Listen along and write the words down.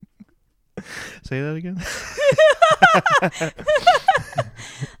Say that again.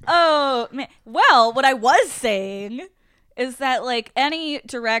 Oh man. Well, what I was saying is that like any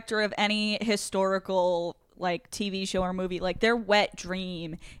director of any historical like TV show or movie, like their wet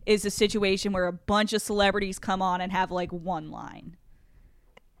dream is a situation where a bunch of celebrities come on and have like one line.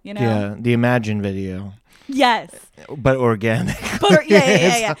 You know? Yeah, the Imagine video, Yes. but organic. But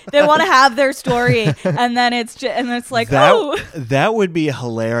yeah. They want to have their story, and then it's like, that would be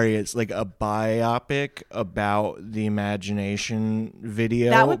hilarious, like a biopic about the Imagination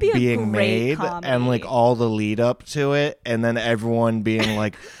video That would be a being great made, comedy. and like all the lead up to it, and then everyone being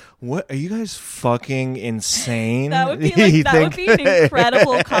like, "What are you guys fucking insane?" That would be You like would think- be an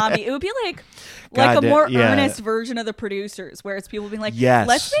incredible comedy. It would be like a more yeah. earnest version of The Producers, where it's people being like, Yes.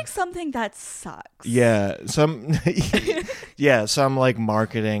 let's make something that sucks. Yeah, some like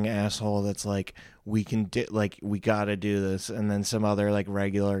marketing asshole that's like, we can do, like, we gotta do this, and then some other like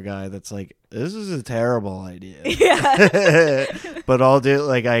regular guy that's like, this is a terrible idea. Yeah. But I'll do,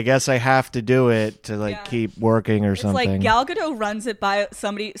 like, I guess I have to do it to like Yeah. keep working or It's something. like Gal Gadot runs it by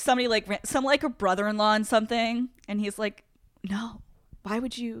somebody like some like her brother-in-law and something, and he's like, no, why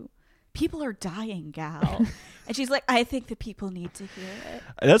would you? People are dying, Gal. And she's like, I think the people need to hear it.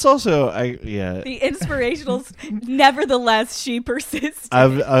 That's also The inspirational, nevertheless, she persisted.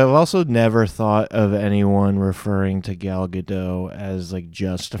 I've also never thought of anyone referring to Gal Gadot as like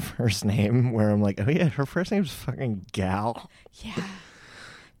just a first name, where I'm like, oh yeah, her first name's fucking Gal. Yeah.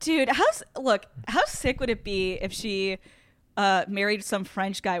 Dude, how sick would it be if she married some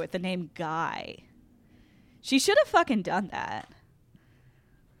French guy with the name Guy? She should have fucking done that.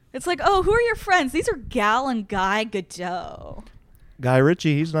 It's like, oh, who are your friends? These are Gal and Guy Gadot. Guy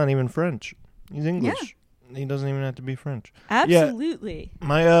Ritchie, he's not even French. He's English. He doesn't even have to be French. Absolutely.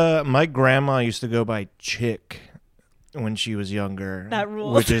 Yeah. My grandma used to go by Chick when she was younger. That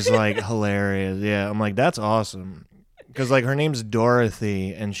rules. Which is like hilarious. Yeah, I'm like, that's awesome. Because like her name's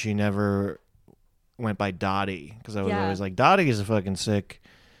Dorothy and she never went by Dottie. Because I was always like, Dottie is a fucking sick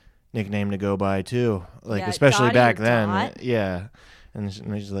nickname to go by too. Like, Yeah, especially Dottie back or then. Dot. Yeah. And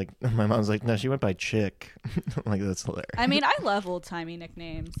she's like, my mom's like, no, she went by Chick. I'm like, that's hilarious. I mean, I love old-timey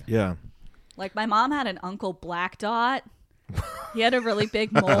nicknames. Yeah. Like, my mom had an Uncle Black Dot. He had a really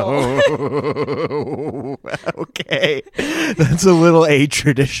big mole. Oh, okay. That's a little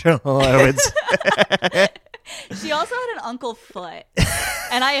atraditional, I would say. She also had an Uncle Foot.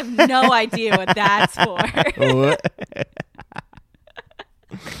 And I have no idea what that's for. What?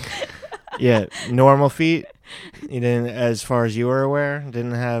 Yeah, normal feet. You didn't, as far as you were aware,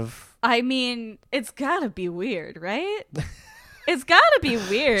 didn't have. I mean, it's gotta be weird, right? It's gotta be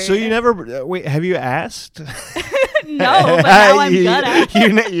weird. So you never wait? Have you asked? No, but now I'm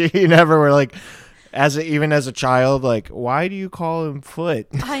gonna. You never were like, even as a child, like, why do you call him Foot?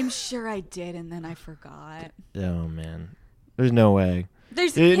 I'm sure I did, and then I forgot. Oh man, there's no way.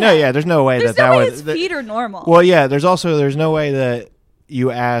 There's There's no way There's that no way was. his feet are normal. Well, yeah, there's no way that you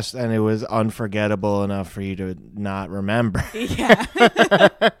asked and it was unforgettable enough for you to not remember. Yeah.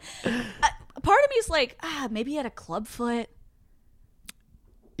 Part of me is like, maybe he had a club foot.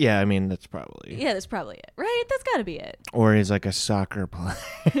 Yeah, I mean, that's probably. Yeah, that's probably it, right? That's got to be it. Or he's like a soccer player.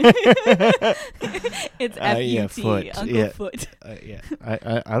 It's F-U-T, Foot. Uncle Yeah. Foot. Yeah,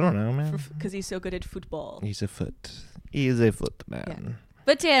 I don't know, man. Because he's so good at football. He's a foot. He is a foot man. Yeah.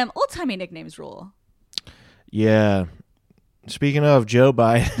 But damn, old-timey nicknames rule. Yeah. Speaking of, Joe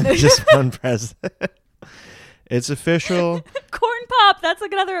Biden just won president. It's official. Corn Pop, that's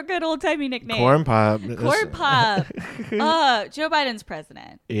like another good old-timey nickname. Corn Pop. Corn Pop. Joe Biden's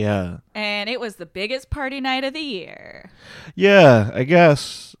president. Yeah. And it was the biggest party night of the year. Yeah, I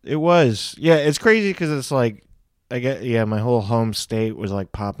guess it was. Yeah, it's crazy because it's like, my whole home state was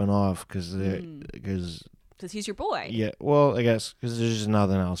like popping off because Because he's your boy. yeah, well, I guess because there's just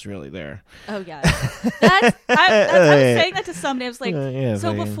nothing else really there. Oh, yeah. I was saying that to somebody. I was like, Yeah, so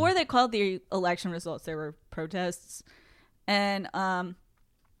fucking- before they called the election results, there were protests. And I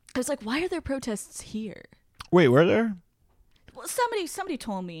was like, why are there protests here? Wait, were there? Well, somebody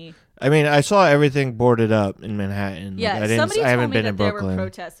told me. I mean, I saw everything boarded up in Manhattan. Yeah, Like, somebody I haven't told me been that in there Brooklyn. were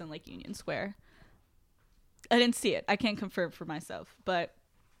protests in like Union Square. I didn't see it. I can't confirm for myself. But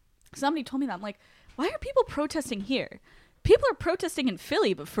somebody told me that. I'm like, why are people protesting here? People are protesting in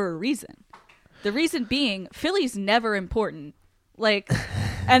Philly, but for a reason. The reason being, Philly's never important. Like,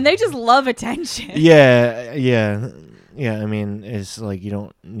 and they just love attention. Yeah. I mean, it's like you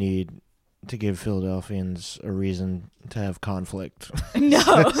don't need to give Philadelphians a reason to have conflict.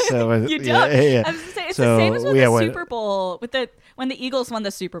 No, So, you don't. Yeah. I was gonna say, it's So, the same as with yeah, the what- Super Bowl, when the Eagles won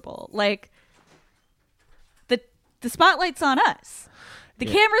the Super Bowl. Like, the spotlight's on us.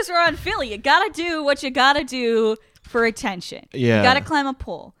 The cameras are on Philly. You gotta do what you gotta do for attention. Yeah. You gotta climb a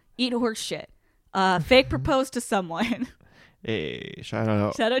pole, eat horse shit, fake propose to someone. Hey, shout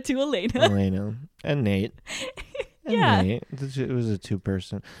out to Elena. Elena and Nate. And Yeah. Nate. It was a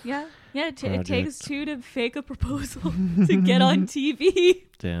 2-person. Yeah. It takes 2 to fake a proposal to get on TV.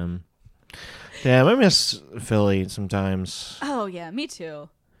 Damn, I miss Philly sometimes. Oh yeah, me too.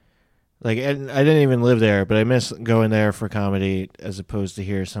 Like, and I didn't even live there, but I miss going there for comedy as opposed to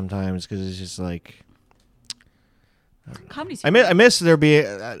here sometimes because it's just like Comedy's I miss there being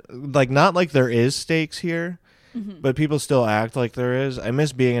like not like there is stakes here, but people still act like there is. I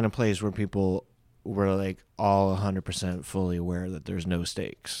miss being in a place where people were like all 100% fully aware that there's no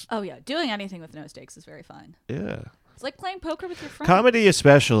stakes. Oh yeah, doing anything with no stakes is very fun. Yeah. It's like playing poker with your friends. Comedy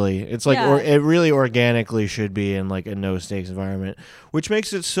especially. It's like Yeah. it really organically should be in like a no stakes environment, which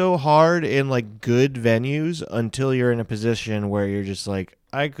makes it so hard in like good venues until you're in a position where you're just like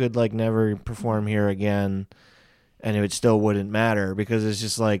I could like never perform here again and it still wouldn't matter because it's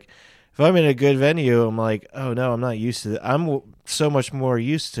just like if I'm in a good venue, I'm like, "Oh no, I'm not used to that. I'm so much more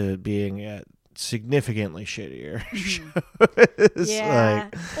used to being at significantly shittier shows." Yeah.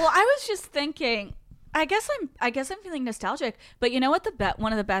 Like, Well, I was just thinking. I guess I'm feeling nostalgic, but you know what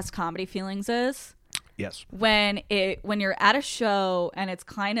one of the best comedy feelings is? yes. When you're at a show and it's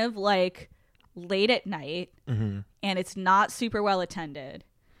kind of like late at night and it's not super well attended,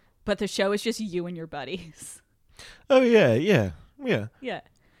 but the show is just you and your buddies. Oh yeah, yeah. Yeah. Yeah.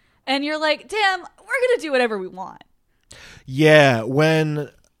 And you're like, "Damn, we're going to do whatever we want." Yeah, when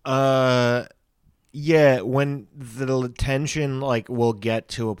the tension like will get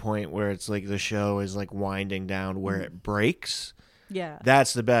to a point where it's like the show is like winding down where it breaks. Yeah.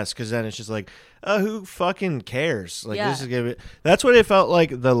 That's the best because then it's just like, oh, who fucking cares? Like Yeah. this is gonna be. That's what it felt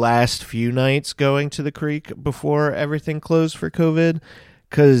like the last few nights going to the Creek before everything closed for COVID.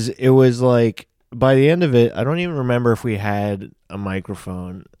 Because it was like by the end of it, I don't even remember if we had a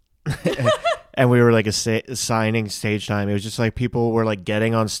microphone. And we were like assigning stage time. It was just like people were like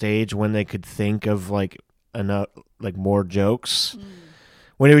getting on stage when they could think of like enough, like more jokes.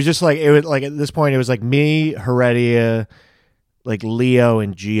 When it was just like it was like at this point it was like me, Heredia, like Leo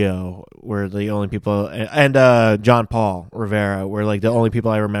and Gio were the only people, and John Paul Rivera were like the only people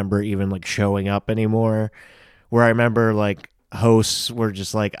I remember even like showing up anymore. Where I remember like hosts were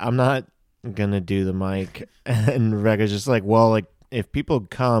just like, I'm not gonna do the mic, and Rebecca's just like, well, like. If people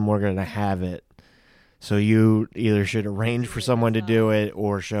come, we're going to have it. So you either should arrange for someone to do it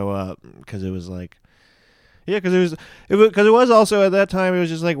or show up. Because it was like, yeah, because it was also at that time, it was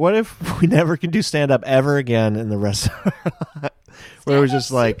just like, what if we never can do stand up ever again in the rest of our life? Where it was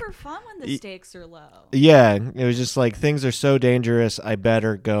just like, super fun when the stakes are low. Yeah, it was just like, things are so dangerous, I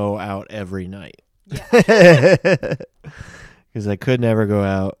better go out every night. Yeah. Because I could never go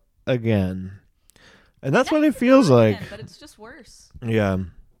out again. And that's what it feels like. But it's just worse. Yeah.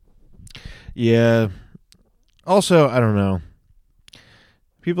 Yeah. Also, I don't know.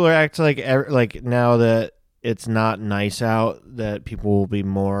 People are acting like now that it's not nice out, that people will be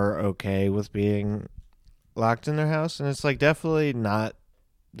more okay with being locked in their house, and it's like definitely not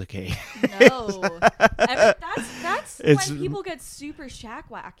the case. No. That's when people get super shack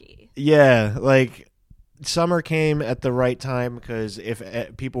wacky. Yeah, like summer came at the right time because if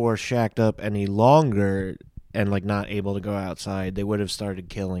people were shacked up any longer and like not able to go outside, they would have started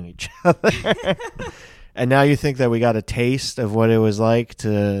killing each other. And now you think that we got a taste of what it was like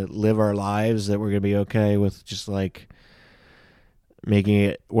to live our lives, that we're going to be okay with just like making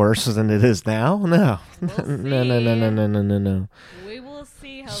it worse than it is now? No. We'll No. We will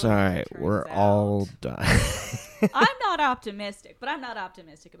see how Sorry, we're out. all done. I'm not optimistic, but I'm not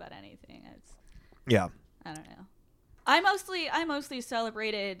optimistic about anything. Yeah. I don't know. I mostly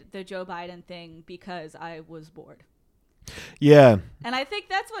celebrated the Joe Biden thing because I was bored. Yeah. And I think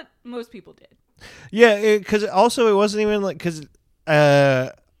that's what most people did. Yeah, because also it wasn't even like, because we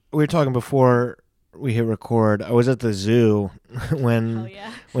were talking before we hit record. I was at the zoo when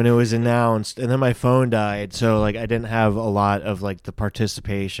it was announced, and then my phone died, so like I didn't have a lot of like the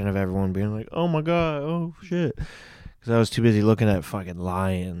participation of everyone being like, "Oh my god, oh shit," because I was too busy looking at fucking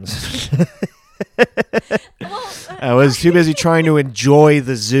lions. I was too busy trying to enjoy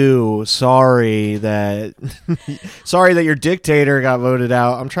the zoo. Sorry that your dictator got voted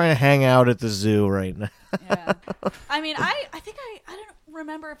out. I'm trying to hang out at the zoo right now. Yeah. I mean, I think I don't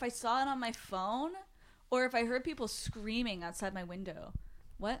remember if I saw it on my phone or if I heard people screaming outside my window.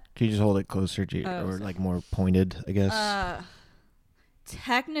 What? Can you just hold it closer to you, or like more pointed, I guess?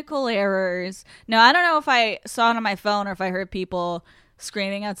 Technical errors. No, I don't know if I saw it on my phone or if I heard people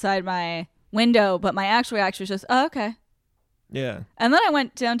screaming outside my window, but my actual reaction was just, oh, okay. Yeah. And then I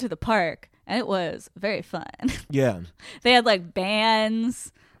went down to the park, and it was very fun. Yeah. They had like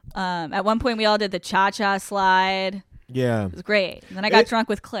bands. At one point, we all did the cha-cha slide. Yeah. It was great. And then I got drunk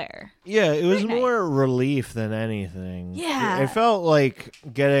with Claire. Yeah, it was more relief than anything. Yeah. It felt like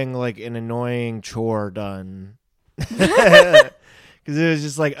getting like an annoying chore done. Because it was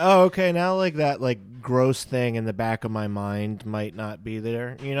just like, oh, okay, now like that like gross thing in the back of my mind might not be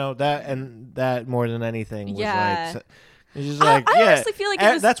there. You know, that more than anything was like... It's just like, I honestly feel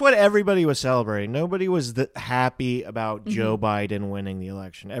like that's what everybody was celebrating. Nobody was happy about Joe Biden winning the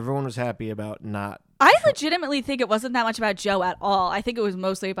election. Everyone was happy about not. I legitimately think it wasn't that much about Joe at all. I think it was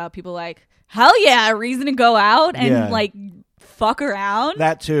mostly about people like, hell yeah, a reason to go out and like fuck around.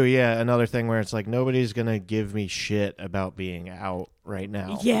 That too, yeah. Another thing where it's like nobody's gonna give me shit about being out right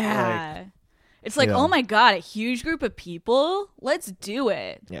now. Yeah. Like, it's like, oh my God, a huge group of people? Let's do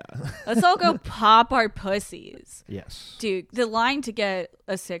it. Yeah. Let's all go pop our pussies. Yes. Dude, the line to get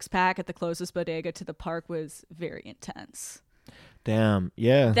a 6-pack at the closest bodega to the park was very intense. Damn.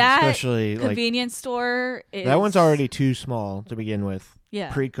 Yeah. That especially convenience store is... That one's already too small to begin with.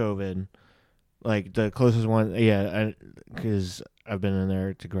 Yeah. Pre-COVID. Like the closest one, yeah, because I've been in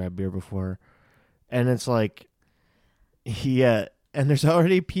there to grab beer before. And it's like, yeah... And there's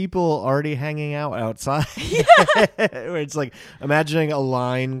already people hanging out outside. Yeah. Where it's like imagining a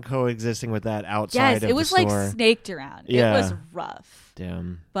line coexisting with that outside of the store. Yes, it was like snaked around. Yeah. It was rough.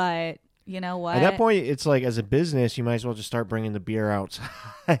 Damn. But you know what? At that point, it's like as a business, you might as well just start bringing the beer outside.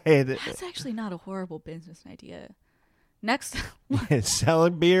 That's actually not a horrible business idea. Next,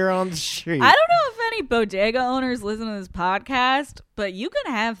 selling beer on the street. I don't know if any bodega owners listen to this podcast, but you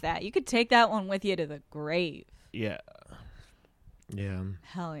can have that. You could take that one with you to the grave. Yeah. Yeah.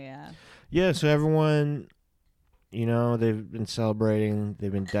 Hell yeah. Yeah, so everyone, you know, they've been celebrating.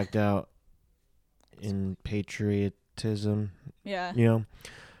 They've been decked out in patriotism. Yeah. You know,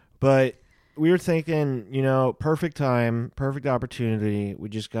 but we were thinking, you know, perfect time, perfect opportunity. We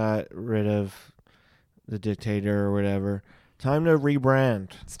just got rid of the dictator or whatever. Time to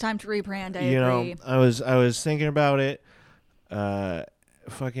rebrand. It's time to rebrand. I agree. Know, I was thinking about it.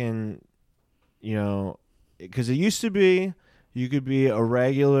 Fucking, you know, because it used to be you could be a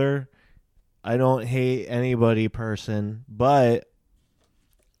regular, I don't hate anybody person, but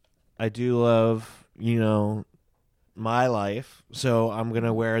I do love, you know, my life. So I'm going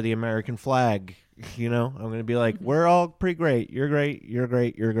to wear the American flag. You know, I'm going to be like, we're all pretty great. You're great. You're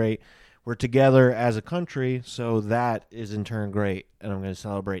great. You're great. We're together as a country. So that is in turn great. And I'm going to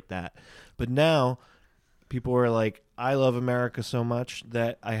celebrate that. But now people are like, I love America so much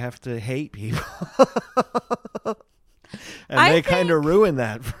that I have to hate people. And they kind of ruin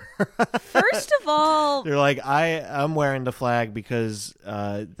that. First of all, they're like, I'm wearing the flag because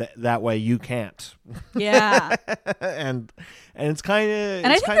that way you can't. Yeah. and it's kind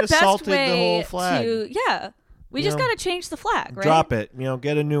of salted the whole flag. We just got to change the flag, right? Drop it. You know,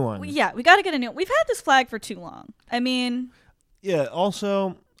 get a new one. We got to get a new one. We've had this flag for too long. I mean. Yeah.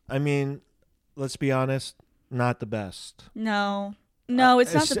 Also, I mean, let's be honest, not the best. No,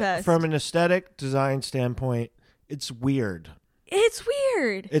 it's not the best. From an aesthetic design standpoint, it's weird. It's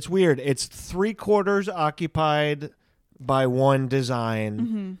weird. It's weird. It's 3/4 occupied by one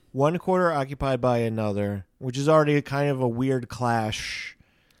design, 1/4 occupied by another, which is already kind of a weird clash.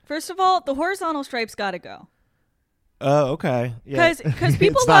 First of all, the horizontal stripes got to go. Oh, okay. Yeah. Because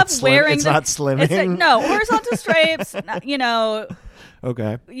people love wearing It's not slimming. No, horizontal stripes, you know.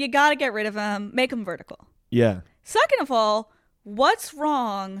 Okay. You got to get rid of them. Make them vertical. Yeah. Second of all, what's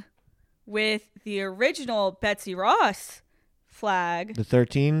wrong with the original Betsy Ross flag? The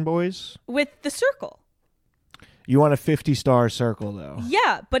 13 boys? With the circle. You want a 50-star circle, though.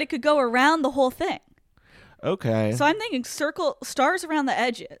 Yeah, but it could go around the whole thing. Okay. So I'm thinking stars around the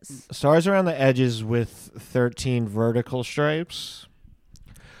edges. Stars around the edges with 13 vertical stripes.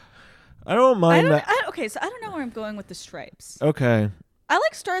 I don't mind that. Okay, so I don't know where I'm going with the stripes. Okay. I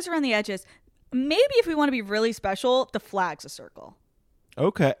like stars around the edges. Maybe if we want to be really special, the flag's a circle.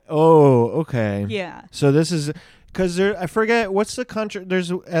 Okay. Oh, okay. Yeah. So this is because I forget what's the country.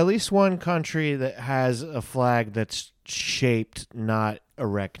 There's at least one country that has a flag that's shaped, not a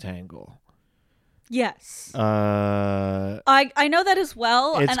rectangle. Yes. I know that as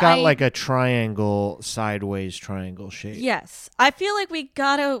well. It's got like a triangle, sideways triangle shape. Yes. I feel like we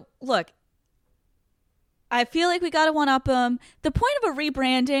gotta look. I feel like we gotta one up them. The point of a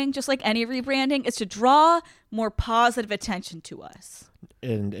rebranding, just like any rebranding, is to draw more positive attention to us.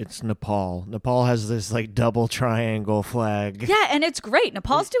 And it's Nepal. Nepal has this like double triangle flag. Yeah, and it's great.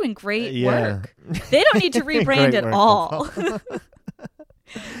 Nepal's doing great work. They don't need to rebrand at all.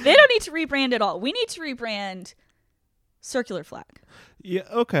 They don't need to rebrand at all. We need to rebrand Circular flag. Yeah.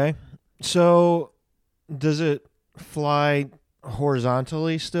 Okay. So, does it fly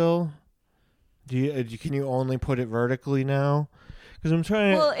horizontally still? Can you only put it vertically now? Because I'm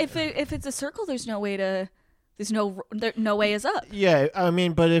trying. Well, if it's a circle, there's no way is up. Yeah, I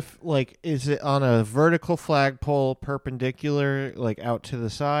mean, but if is it on a vertical flagpole perpendicular, like out to the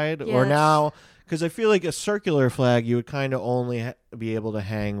side, or now? Because I feel like a circular flag, you would kind of only be able to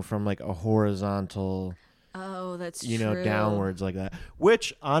hang from like a horizontal. Oh, that's true. Downwards like that.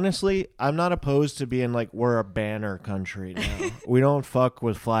 Which honestly, I'm not opposed to being like we're a banner country now. We don't fuck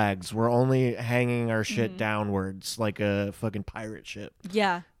with flags. We're only hanging our shit downwards like a fucking pirate ship.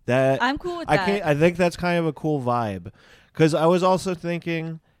 Yeah. That I'm cool with that. I think that's kind of a cool vibe. Because I was also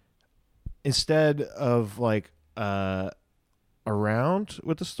thinking, instead of like around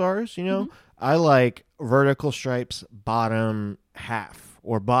with the stars, I like vertical stripes bottom half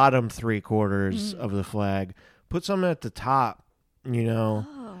or bottom 3/4 of the flag. Put something at the top,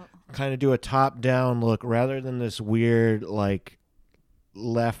 kind of do a top down look rather than this weird like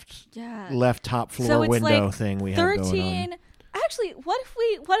left top floor window like thing we have going on. Actually, what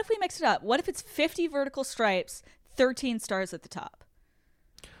if we mix it up? What if it's 50 vertical stripes, 13 stars at the top?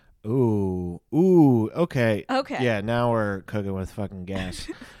 Ooh, okay. Yeah, now we're cooking with fucking gas.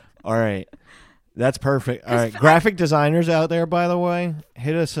 All right. That's perfect. All right. Graphic designers out there, by the way,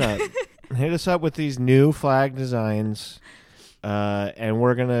 hit us up. Hit us up with these new flag designs. And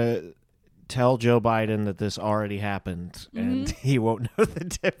we're going to tell Joe Biden that this already happened and he won't know the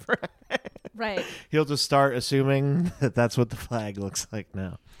difference. Right. He'll just start assuming that that's what the flag looks like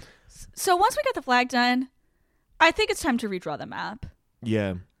now. So once we get the flag done, I think it's time to redraw the map.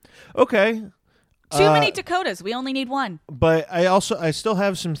 Yeah. Okay. Too many Dakotas. We only need one. But I still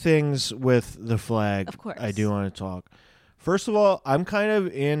have some things with the flag. Of course. I do want to talk. First of all, I'm kind of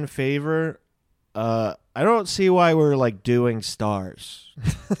in favor. I don't see why we're like doing stars.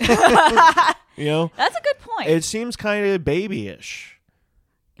 That's a good point. It seems kind of babyish.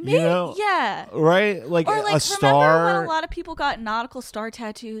 Maybe, yeah. Right? Like, or like a star. Remember when a lot of people got nautical star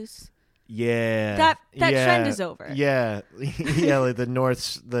tattoos? Yeah. That trend is over. Yeah. Yeah, like the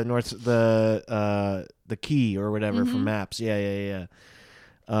key or whatever from maps. Yeah.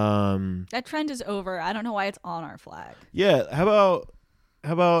 That trend is over. I don't know why it's on our flag. Yeah. How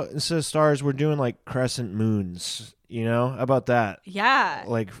about instead of stars, we're doing like crescent moons, How about that? Yeah.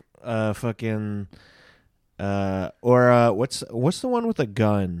 Like fucking what's the one with a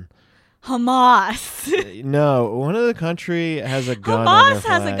gun? Hamas. No, one of the country has a gun. Hamas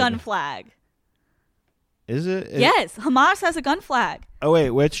has a gun flag. Is it? Yes, Hamas has a gun flag. Oh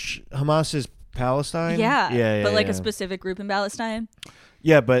wait, which Hamas is Palestine? Yeah. But like a specific group in Palestine.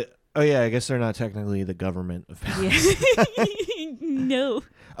 Yeah, but I guess they're not technically the government of Palestine. No.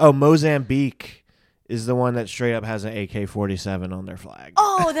 Oh, Mozambique is the one that straight up has an AK-47 on their flag.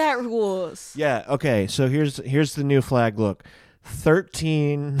 Oh, that rules. Yeah. Okay. So here's the new flag look.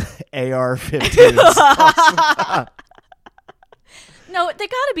 13 AR-15s. No, they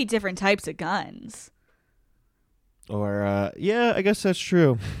got to be different types of guns. Or I guess that's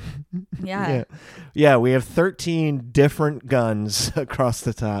true. Yeah. Yeah, we have 13 different guns across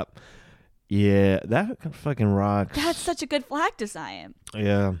the top. Yeah, that fucking rocks. That's such a good flag design.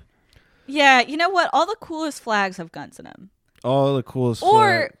 Yeah. Yeah, you know what? All the coolest flags have guns in them. All the coolest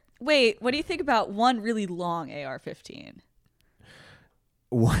Or, wait, what do you think about one really long AR-15?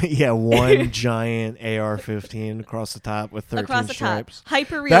 One giant AR-15 across the top with 13 stripes.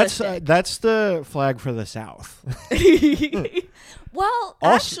 Hyper realistic. That's the flag for the South. Well,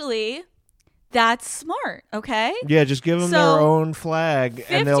 actually, that's smart. Okay. Yeah, just give them their own flag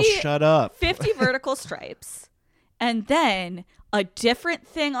and they'll shut up. 50 vertical stripes, and then a different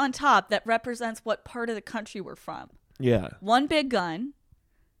thing on top that represents what part of the country we're from. Yeah. One big gun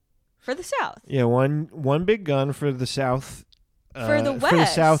for the South. Yeah, one big gun for the South. For the West. For the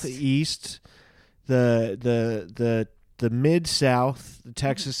Southeast, the Mid South, the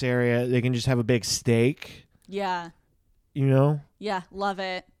Texas area, they can just have a big stake. Yeah. Yeah, love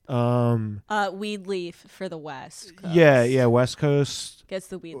it. Weed leaf for the West Coast. Yeah, West Coast gets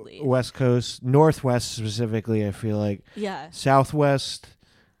the weed leaf. West Coast, Northwest specifically, I feel like. Yeah. Southwest,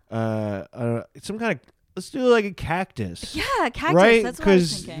 some kind of. Let's do like a cactus. Yeah, cactus. Right? That's what I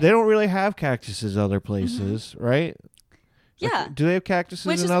was thinking. Because they don't really have cactuses other places, right? Yeah. Like, do they have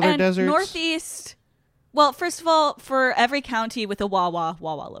cactuses in other deserts? Northeast. Well, first of all, for every county with a Wawa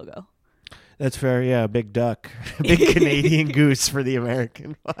logo. That's fair. Yeah, big duck, big Canadian goose for the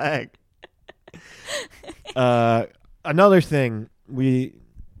American flag. Another thing,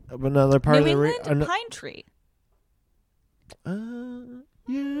 another part New of the England pine tree.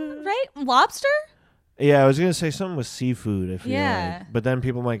 Yeah. Right? Lobster? Yeah, I was gonna say something with seafood. I feel Yeah. like, but then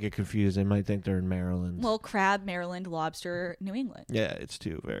people might get confused. They might think they're in Maryland. Well, crab, Maryland, lobster, New England. Yeah, it's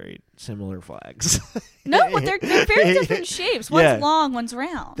two very similar flags. No, but they're very different shapes. One's Yeah. long, one's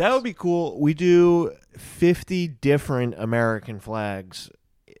round. That would be cool. We do 50 different American flags,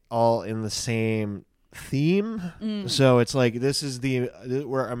 all in the same theme. So it's like this is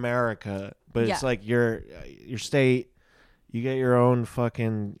we're America, but it's Yeah. like your state. You get your own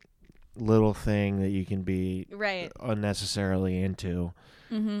fucking little thing that you can be Right. unnecessarily into.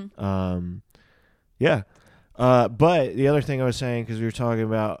 Mm-hmm. Yeah. But the other thing I was saying, because we were talking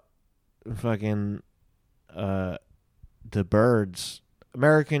about fucking the birds,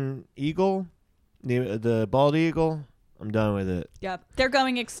 American eagle, the bald eagle. I'm done with it. Yeah, they're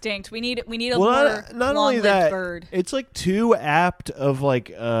going extinct. We need a Well, more not only long-lived that, bird. it's like too apt of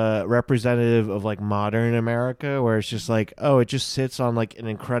like representative of like modern America, where it's just like, oh, it just sits on like an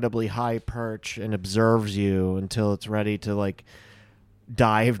incredibly high perch and observes you until it's ready to like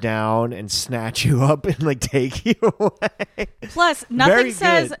dive down and snatch you up and like take you away. Plus, Very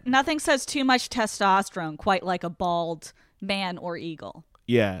nothing says too much testosterone quite like a bald man or eagle.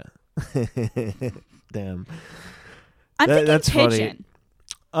 Yeah. Damn. I'm thinking that's pigeon.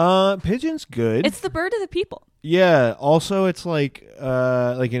 Funny. Pigeon's good. It's the bird of the people. Yeah. Also, it's like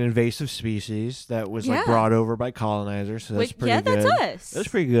an invasive species that was like Yeah. brought over by colonizers. So that's pretty good. That's us. That's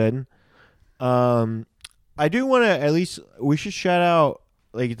pretty good. I do want to at least we should shout out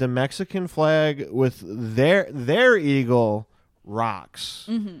like the Mexican flag with their eagle rocks.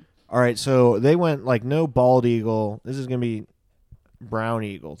 Mm-hmm. All right, so they went like no bald eagle. This is gonna be brown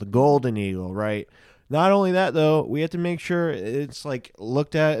eagle, the golden eagle, right? Not only that though, we have to make sure it's like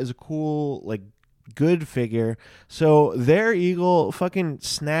looked at as a cool, like good figure. So their eagle fucking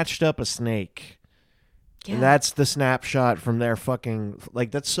snatched up a snake. Yeah. And that's the snapshot from their fucking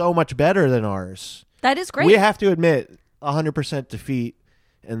like that's so much better than ours. That is great. We have to admit 100% defeat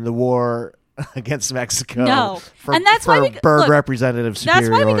in the war against Mexico. No. For, And that's for why we bird look, representative superiority.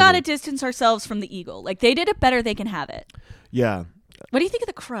 That's why we got to distance ourselves from the eagle. Like they did it better, they can have it. Yeah. What do you think of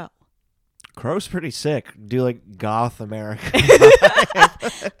the crow? Crow's pretty sick. Do like goth America.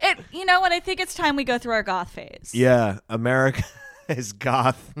 You know what? I think it's time we go through our goth phase. Yeah, America is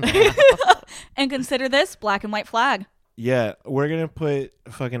goth. And consider this black and white flag. Yeah, we're gonna put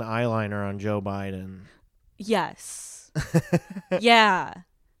fucking eyeliner on Joe Biden. Yes. Yeah.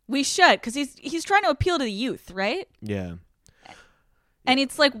 We should, because he's trying to appeal to the youth, right? Yeah. And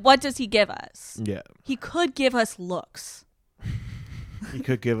it's like, what does he give us? Yeah. He could give us looks. He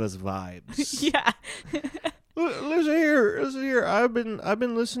could give us vibes. Yeah. Listen here. I've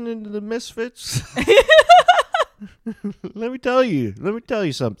been listening to the Misfits. Let me tell you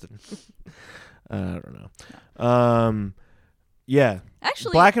something. I don't know. Yeah.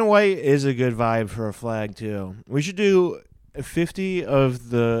 Actually, Black and white is a good vibe for a flag too. We should do 50 of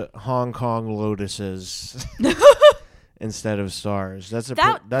the Hong Kong lotuses instead of stars. That's a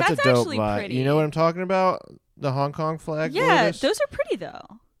dope actually vibe. pretty. You know what I'm talking about? The Hong Kong flag. yeah, lotus? those are pretty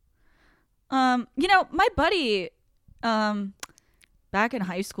though. You know, my buddy, back in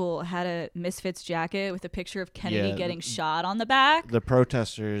high school had a Misfits jacket with a picture of Kennedy getting shot on the back. The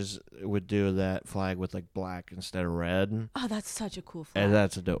protesters would do that flag with like black instead of red. Oh, that's such a cool flag. And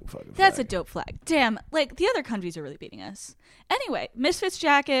that's a dope fucking That's flag. a dope flag. Damn, like the other countries are really beating us. Anyway, Misfits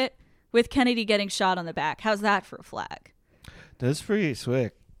jacket with Kennedy getting shot on the back. How's that for a flag? That's pretty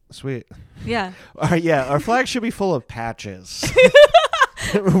sweet. Yeah. Yeah, our flag should be full of patches.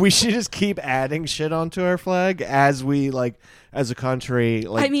 We should just keep adding shit onto our flag as we like as a country.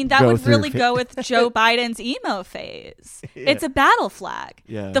 Like, I mean, that go would through really go with Joe Biden's emo phase. Yeah. It's a battle flag.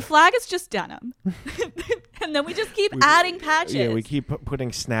 Yeah. The flag is just denim. And then we just keep adding patches. Yeah, we keep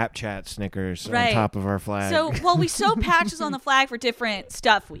putting Snapchat stickers Right. on top of our flag. So, well, we sew patches on the flag for different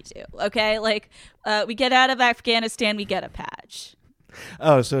stuff we do, okay? Like, we get out of Afghanistan, we get a patch.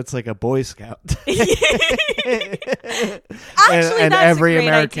 oh, so it's like a Boy Scout. Actually, and that's every a great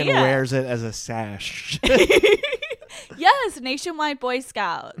American idea. wears it as a sash. Yes, nationwide Boy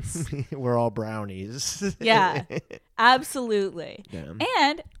Scouts. We're all brownies. Yeah, absolutely. Yeah.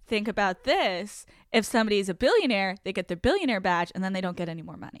 And think about this. If somebody is a billionaire, they get their billionaire badge and then they don't get any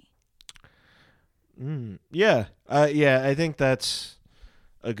more money. Yeah. Yeah, I think that's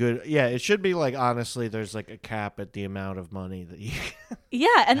a good. Yeah, it should be like honestly. There's like a cap at the amount of money that you. Yeah,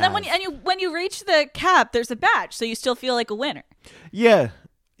 and then when you reach the cap, there's a badge, so you still feel like a winner. Yeah,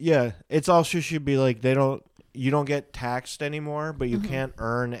 yeah. It's also should be like you don't get taxed anymore, but you can't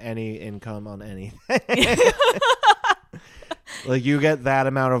earn any income on anything. Like you get that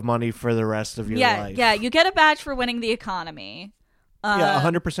amount of money for the rest of your life. Yeah, you get a badge for winning the economy, Yeah,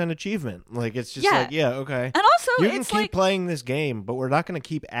 100% achievement. Like, it's just like, yeah, okay. And also, you can it's keep like, playing this game, but we're not going to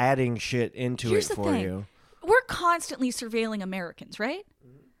keep adding shit into it here's the for thing. you. We're constantly surveilling Americans, right?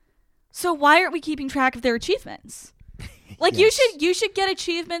 So why aren't we keeping track of their achievements? Like, Yes. you should get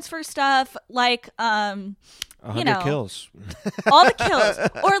achievements for stuff like 100 kills. all the kills,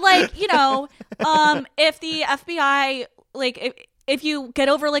 or like, if the FBI, like, if you get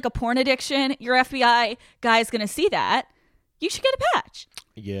over like a porn addiction, your FBI guy's gonna see that. You should get a patch.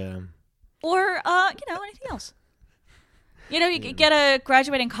 Yeah. Or anything else. You could get a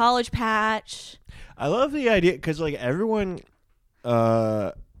graduating college patch. I love the idea because like everyone,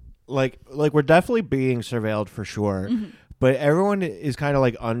 like we're definitely being surveilled for sure, but everyone is kind of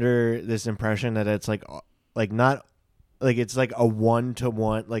like under this impression that it's like not like it's like a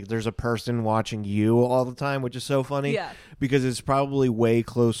 1-to-1, like there's a person watching you all the time, which is so funny. Yeah. Because it's probably way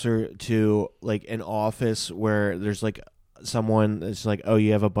closer to like an office where there's like someone that's like, oh,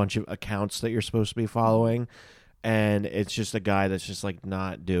 you have a bunch of accounts that you're supposed to be following, and it's just a guy that's just like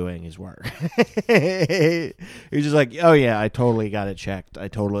not doing his work. He's just like, oh yeah, I totally got it checked.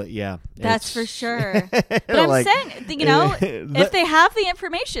 That's for sure. But I'm like, saying, if they have the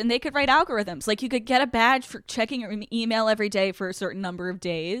information, they could write algorithms. Like, you could get a badge for checking your email every day for a certain number of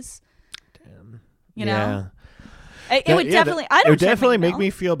days. Damn. You know? It would definitely. I don't. It would check my definitely make email. me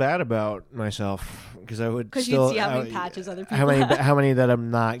feel bad about myself because I would Because still you'd see how many patches other people how many that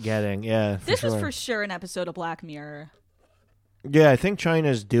I'm not getting. Yeah, This was sure. for sure an episode of Black Mirror. Yeah, I think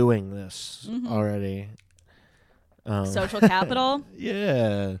China's doing this Mm-hmm. already. Social capital.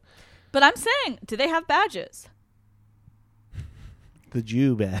 Yeah, But I'm saying, do they have badges? the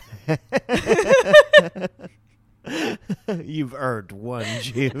Jew bag. You've earned one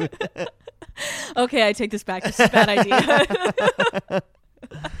Jew. Okay, I take this back. This is a bad idea.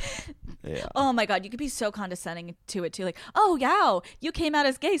 Yeah. Oh my God, you could be so condescending to it too. Like, oh, yeah, you came out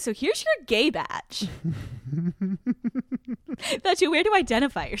as gay, so here's your gay badge. That's your way to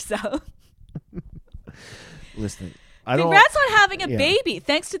identify yourself. Listen, Congrats on having a yeah. baby.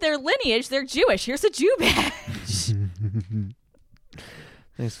 Thanks to their lineage, they're Jewish. Here's a Jew badge.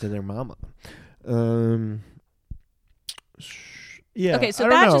 Thanks to their mama. Yeah. Okay, so I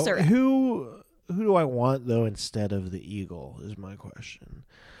don't badges know. are- who do I want though instead of the eagle is my question.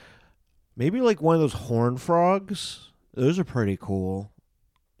 Maybe like one of those horn frogs. Those are pretty cool.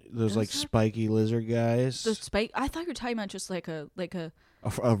 Those like are- spiky lizard guys. The spike. I thought you were talking about just like a A like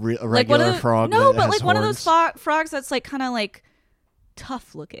regular one of the, frog. No, that but has like one of those horns. frogs that's like kind of like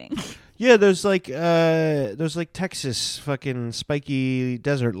tough looking. Yeah, those like Texas fucking spiky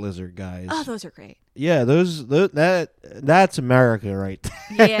desert lizard guys. Oh, those are great. Yeah, that's America right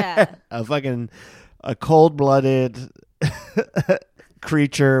there. Yeah. a cold-blooded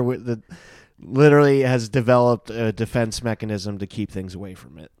creature that literally has developed a defense mechanism to keep things away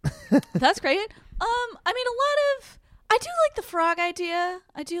from it. That's great. I mean, I do like the frog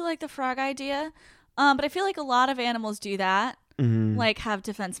idea. But I feel like a lot of animals do that, like have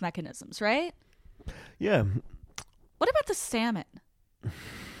defense mechanisms, right? Yeah. What about the salmon?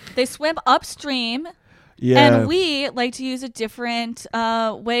 They swim upstream, Yeah. and we like to use a different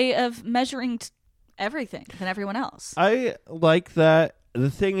way of measuring everything than everyone else. I like that. The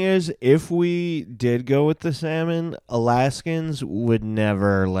thing is, if we did go with the salmon, Alaskans would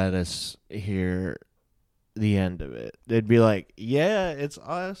never let us hear the end of it. They'd be like, yeah, it's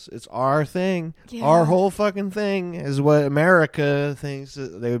us. It's our thing. Yeah. Our whole fucking thing is what America thinks.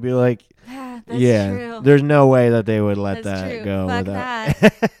 They would be like, Yeah, that's true. there's no way that they would let That's that true. go Fuck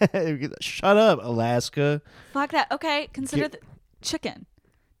without. Shut up, Alaska. Fuck that. Okay, consider the chicken.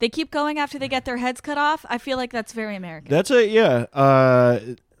 They keep going after they get their heads cut off. I feel like that's very American. That's yeah.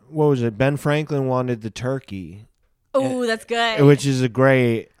 What was it? Ben Franklin wanted the turkey. Oh, that's good. Which is a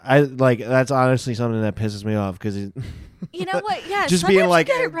great. I like. That's honestly something that pisses me off because You know what? Yeah, just sometimes being like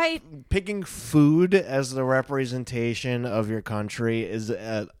you get it right. picking food as the representation of your country is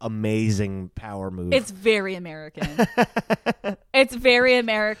an amazing power move. It's very American. It's very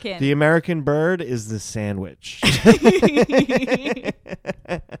American. The American bird is the sandwich.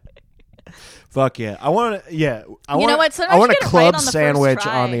 Fuck yeah! I want to. Yeah, I want. know what? Sometimes I want you a get it club right on the first sandwich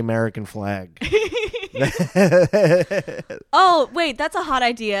try. on the American flag. Oh, wait, that's a hot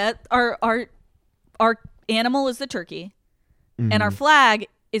idea. Our animal is the turkey, and our flag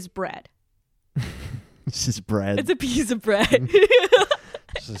is bread. This is bread. It's a piece of bread.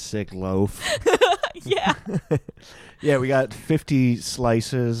 It's a sick loaf. Yeah. Yeah, we got 50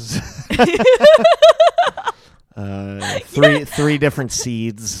 slices. Three different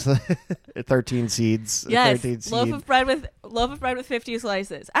seeds. 13 seeds. Yes, 13 loaf seed. of bread with 50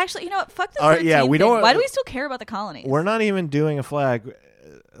 slices. Actually, you know what? Fuck the 13 yeah, we thing. don't- Why do we still care about the colonies? We're not even doing a flag.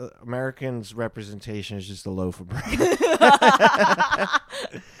 Americans' representation is just a loaf of bread.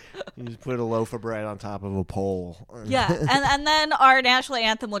 You just put a loaf of bread on top of a pole. Yeah, and then our national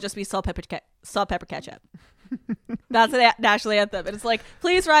anthem will just be salt, pepper, ketchup. That's the national anthem. And it's like,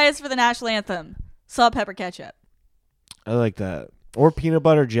 please rise for the national anthem. Salt, pepper, ketchup. I like that. Or peanut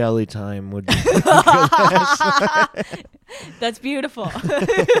butter jelly time would be. That's beautiful.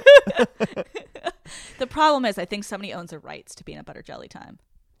 The problem is, I think somebody owns the rights to peanut butter jelly time.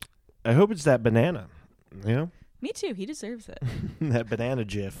 I hope it's that banana. You know? Me too. He deserves it. That banana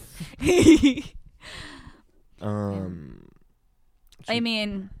gif. I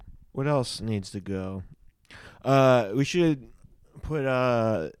mean, What else needs to go? We should put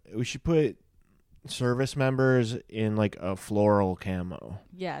service members in like a floral camo.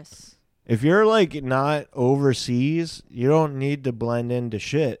 yes. If you're like not overseas, you don't need to blend into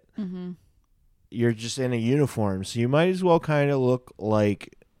shit. Mm-hmm. You're just in a uniform, so you might as well kind of look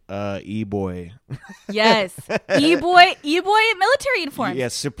like E-boy. Yes. E-boy military uniforms. Yeah,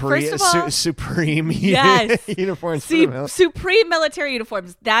 Supreme. First of all, Supreme. yes. Uniforms. Supreme military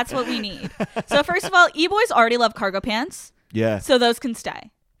uniforms. That's what we need. So first of all, E-boys already love cargo pants, Yeah. so those can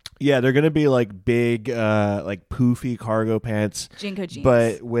stay. Yeah, they're gonna be like big, like poofy cargo pants. Jinko jeans.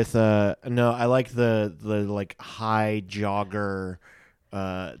 But with no, I like the like high jogger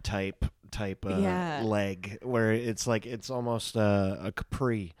type Yeah. leg where it's like it's almost a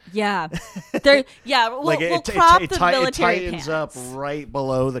capri. yeah. We'll, Like we'll crop the military it tightens pants. up right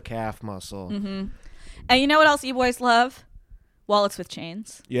below the calf muscle. Mm-hmm. And you know what else E-boys love? Wallets with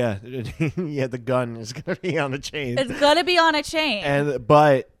chains. Yeah, yeah. The gun is gonna be on a chain, It's gonna be on a chain.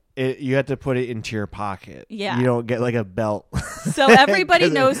 but you have to put it into your pocket. Yeah. You don't get like a belt. So everybody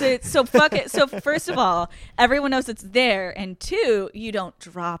knows it. So fuck it. So first of all, everyone knows it's there, and two, you don't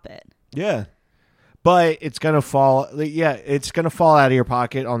drop it. Yeah. But it's going to fall. Yeah, it's going to fall out of your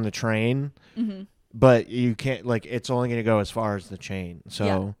pocket on the train. Mm-hmm. But you can't, like, it's only going to go as far as the chain. So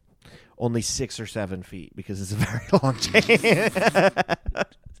Yeah. only 6 or 7 feet because it's a very long chain.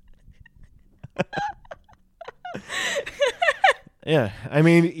 Yeah. I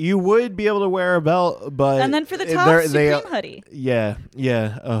mean, you would be able to wear a belt, but. And then for the top, Supreme hoodie. Yeah.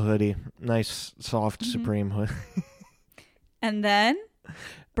 Yeah. A hoodie. Nice, soft Supreme hoodie. And then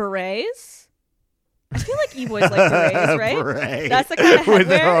berets. I feel like E-boys like berets, right? Beret. That's the kind of With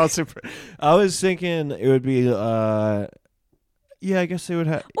their headwear. all I was thinking it would be yeah, I guess they would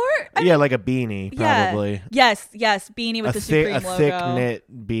have Or like a beanie probably. Yeah. Yes, beanie with the Supreme logo. Thick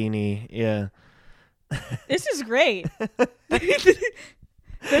knit beanie. Yeah. This is great.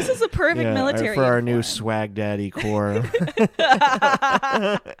 This is a perfect Yeah, military for our new uniform. swag daddy core.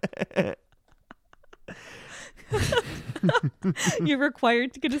 You're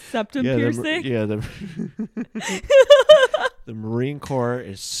required to get a septum Yeah, piercing. the Marine Corps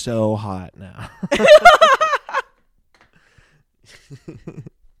is so hot now.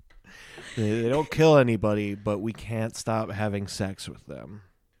 They don't kill anybody, but we can't stop having sex with them.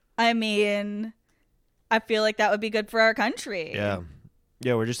 I mean, I feel like that would be good for our country. Yeah.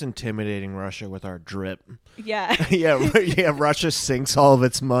 Yeah, we're just intimidating Russia with our drip. Yeah. yeah, Russia sinks all of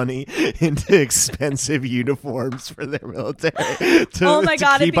its money into expensive uniforms for their military to, Oh my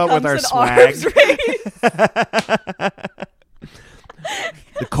God, keep it up with becomes our an swag. arms race.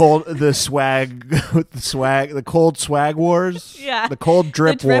 The cold swag wars. Yeah. The cold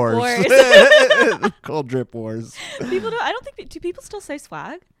drip, The drip wars. wars. The cold drip wars. People don't. I don't think. Do people still say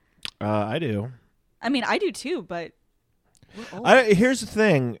swag? I do. I mean, I do too, but we're old. Here's the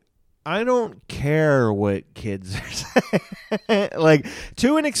thing. I don't care what kids are saying. Like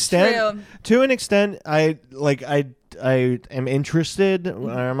to an extent. True. To an extent, I am interested.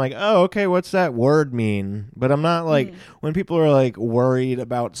 I'm like, oh, okay, what's that word mean? But I'm not like when people are like worried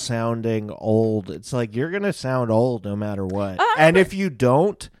about sounding old. It's like you're gonna sound old no matter what. And if you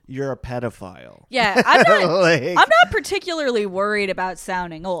don't, you're a pedophile. Yeah, I'm not. Like- I'm not particularly worried about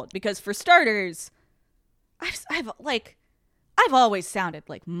sounding old because, for starters, I've always sounded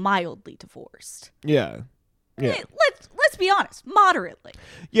like mildly divorced. Yeah. Yeah. Let's be honest, moderately.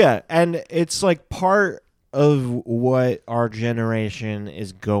 Yeah, and it's like part of what our generation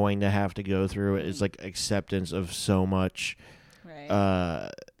is going to have to go through is like acceptance of so much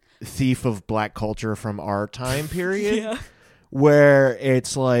Right. thief of black culture from our time period. Yeah. Where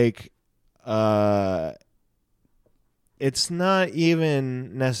it's like it's not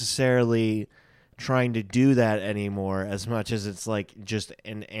even necessarily trying to do that anymore as much as it's like just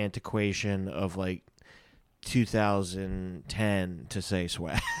an antiquation of like 2010 to say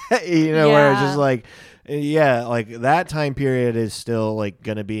swag. Where it's just like, yeah, like that time period is still like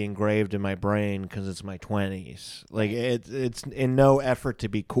gonna be engraved in my brain because it's my 20s. Like it's in no effort to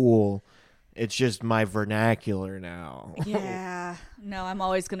be cool. It's just my vernacular now. Yeah. No, I'm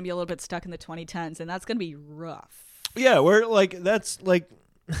always going to be a little bit stuck in the 2010s, and that's going to be rough. Yeah, we're like, that's like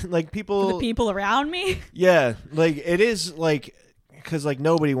people. For the people around me? Yeah, like it is like, because like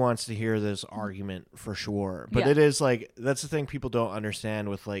nobody wants to hear this argument for sure. But it is like, that's the thing people don't understand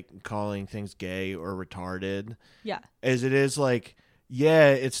with like calling things gay or retarded. Yeah. Is it is like,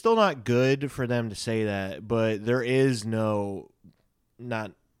 yeah, it's still not good for them to say that, but there is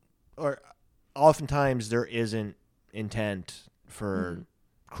oftentimes there isn't intent for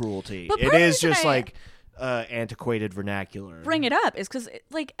cruelty. But it is just like antiquated vernacular. Bring it up is because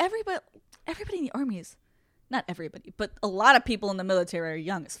like everybody in the army is, not everybody, but a lot of people in the military are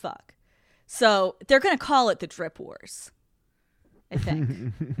young as fuck. So they're going to call it the drip wars, I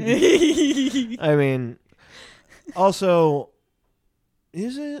think. I mean, also,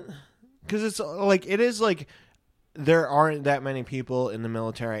 is it? Because it's like, it is like, there aren't that many people in the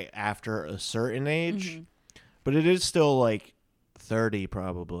military after a certain age, but it is still like 30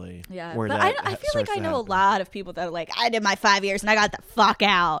 probably. Yeah, but I feel like I know a lot of people that are like, I did my 5 years and I got the fuck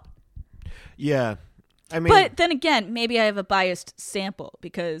out. Yeah. I mean, but then again, maybe I have a biased sample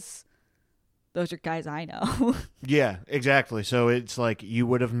because those are guys I know. Yeah, exactly. So it's like you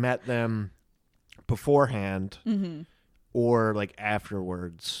would have met them beforehand. Or like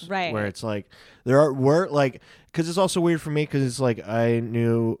afterwards, right? Where it's like we're like, because it's also weird for me because it's like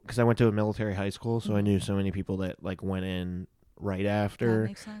because I went to a military high school, so I knew so many people that like went in right after. That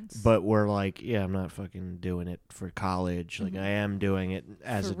makes sense. But we're like, yeah, I'm not fucking doing it for college. Like I am doing it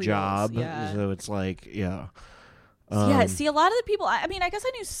as for a reals, job. yeah. So it's like, yeah. Yeah. See, a lot of the people. I mean, I guess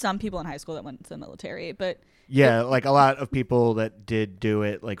I knew some people in high school that went to the military, but. Yeah, like a lot of people that did do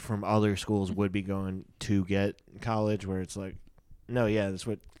it, like from other schools, would be going to get college. Where it's like, no, yeah, that's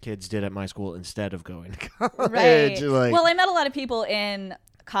what kids did at my school instead of going to college. Right. Like, well, I met a lot of people in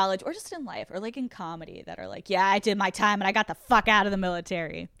college or just in life or like in comedy that are like, yeah, I did my time and I got the fuck out of the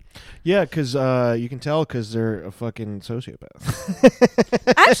military. Yeah, because you can tell because they're a fucking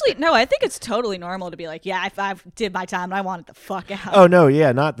sociopath. Actually, no, I think it's totally normal to be like, yeah, I did my time and I wanted the fuck out. Oh no,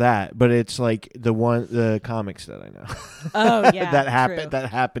 yeah, not that, but it's like the comics that I know. Oh yeah, that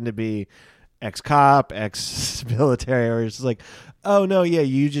happened to be ex-cop, ex-military, or it's like, oh no, yeah,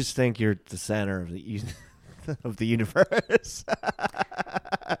 you just think you're the center of the universe.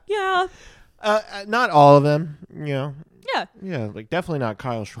 Yeah. Not all of them, you know. Yeah. Yeah, like definitely not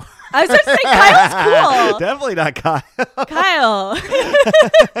Kyle Schwartz. I was going to say Kyle's cool. Definitely not Kyle. Kyle.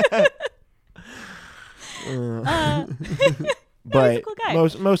 But a cool guy.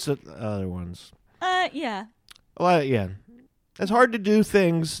 most of the other ones. Yeah. A lot. Yeah, it's hard to do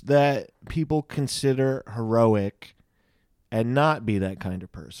things that people consider heroic and not be that kind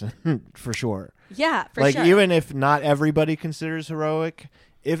of person, for sure. Yeah, for like, sure. even if not everybody considers heroic,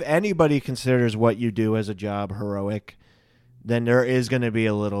 if anybody considers what you do as a job heroic, then there is going to be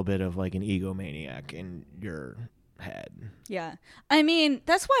a little bit of like an egomaniac in your head. Yeah. I mean,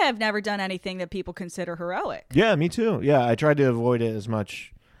 that's why I've never done anything that people consider heroic. Yeah, me too. Yeah, I tried to avoid it as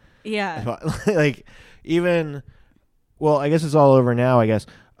much. Yeah. Like, even, well, I guess it's all over now, I guess.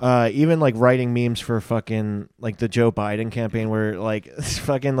 Even like writing memes for fucking like the Joe Biden campaign where like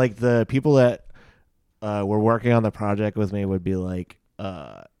fucking like the people that were working on the project with me would be like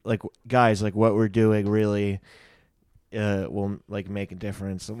guys, like what we're doing really will like make a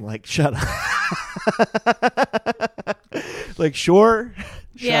difference. I'm like, shut up. Like, sure.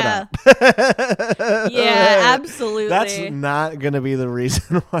 Shut up. Yeah, absolutely. That's not going to be the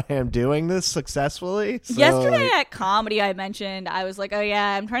reason why I'm doing this successfully. So, yesterday at comedy, I mentioned, I was like, oh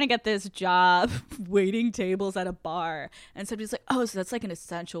yeah, I'm trying to get this job waiting tables at a bar. And somebody's like, oh, so that's like an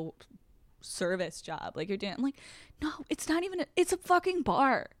essential service job. Like you're doing, I'm like, no, it's not even, it's a fucking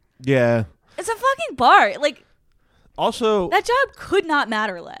bar. Yeah. It's a fucking bar. Like, also, that job could not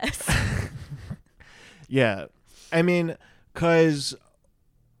matter less. Yeah. I mean, because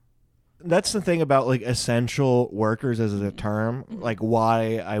that's the thing about like essential workers as a term, like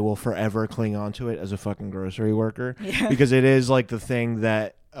why I will forever cling on to it as a fucking grocery worker. Yeah. Because it is like the thing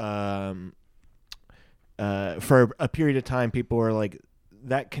that for a period of time people were like,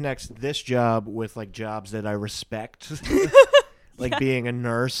 that connects this job with like jobs that I respect. Like being a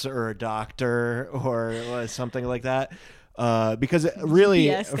nurse or a doctor or something like that. Because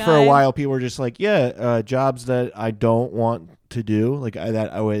really, for a while, people were just like, jobs that I don't want to do, like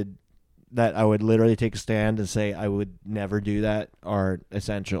that I would literally take a stand and say I would never do that, are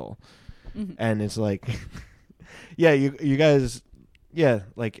essential. Mm-hmm. And it's like, Yeah, you guys, yeah,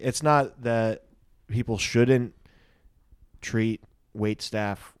 like it's not that people shouldn't treat wait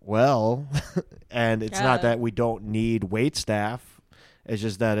staff well, and it's not that we don't need wait staff. It's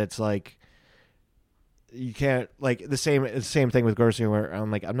just that it's like you can't, like the same thing with grocery, where I'm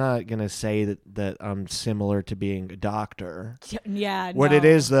like, I'm not gonna say that I'm similar to being a doctor. Yeah. What it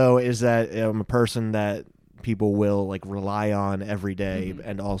is though is that I'm a person that people will like rely on every day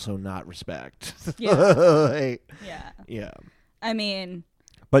and also not respect. Yeah. Like, yeah. I mean,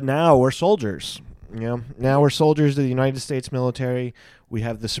 but now we're soldiers. You know, now we're soldiers of the United States military. We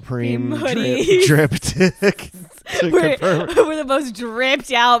have the supreme drip to we're the most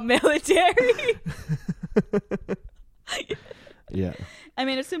dripped out military. Yeah. I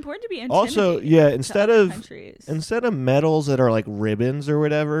mean, it's important to be also, yeah, instead of medals that are like ribbons or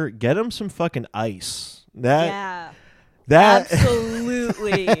whatever, get them some fucking ice. That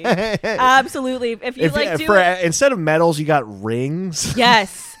absolutely. Absolutely. If you instead of medals, you got rings.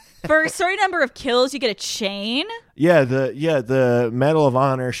 Yes. For a certain number of kills, you get a chain. Yeah, the Medal of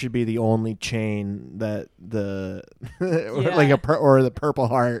Honor should be the only chain that like the Purple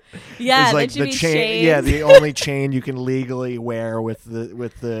Heart. Yeah, is like that should the be chain. chains. Yeah, the only chain you can legally wear with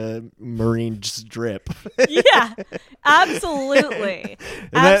the Marines drip. Yeah, absolutely.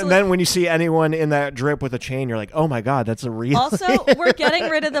 And then when you see anyone in that drip with a chain, you're like, oh my god, that's a real. Also, we're getting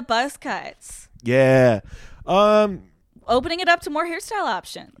rid of the buzz cuts. Yeah. Opening it up to more hairstyle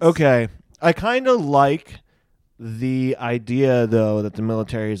options. Okay. I kind of like the idea, though, that the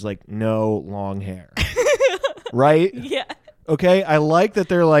military is like, no long hair. Right? Yeah. Okay. I like that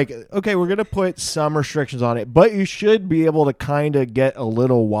they're like, okay, we're going to put some restrictions on it, but you should be able to kind of get a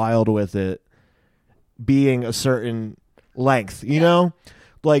little wild with it being a certain length, you know?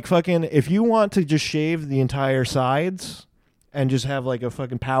 Like, fucking, if you want to just shave the entire sides and just have like a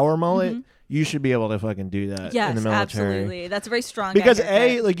fucking power mullet, you should be able to fucking do that in the military. Yes, absolutely. That's a very strong. Because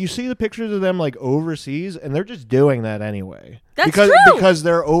like you see the pictures of them like overseas, and they're just doing that anyway. That's true. Because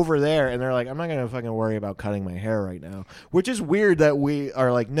they're over there, and they're like, I'm not gonna fucking worry about cutting my hair right now. Which is weird that we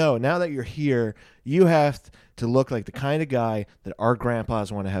are like, no. Now that you're here, you have to look like the kind of guy that our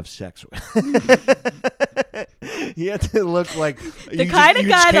grandpas want to have sex with. You have to look like the kind of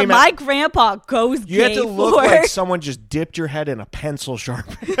guy that my grandpa goes gay. You have to look like someone just dipped your head in a pencil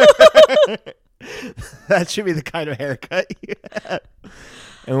sharpener. That should be the kind of haircut you have.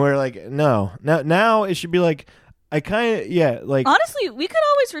 And we're like, no. Now it should be like, like. Honestly, we could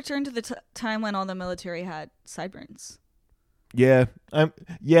always return to the time when all the military had sideburns. Yeah,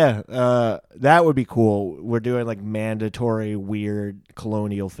 that would be cool. We're doing like mandatory weird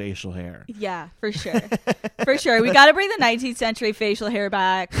colonial facial hair. Yeah, for sure. For sure. We got to bring the 19th century facial hair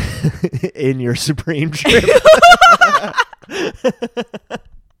back. In your supreme drip.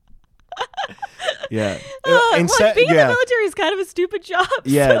 Yeah. Being in the military is kind of a stupid job.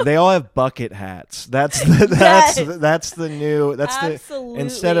 Yeah, so. They all have bucket hats. That's the new. Absolutely.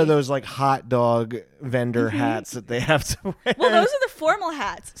 Instead of those like hot dog vendor hats that they have to wear. Well, those are the formal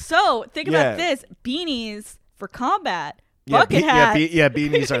hats. So think about this: beanies for combat. Bucket hat.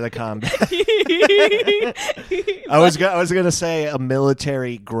 Beanies are the combat. I was gonna say a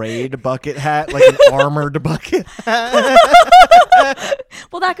military grade bucket hat, like an armored bucket hat.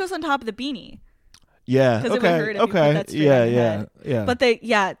 Well, that goes on top of the beanie. Yeah. Okay. Yeah. But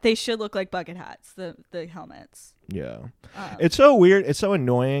they should look like bucket hats. The helmets. Yeah. It's so weird. It's so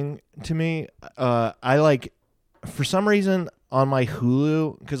annoying to me. I like, for some reason, on my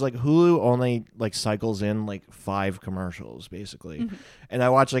Hulu, because like Hulu only like cycles in like 5 commercials basically, and I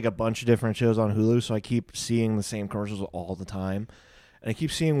watch like a bunch of different shows on Hulu, so I keep seeing the same commercials all the time, and I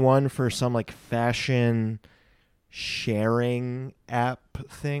keep seeing one for some like fashion sharing app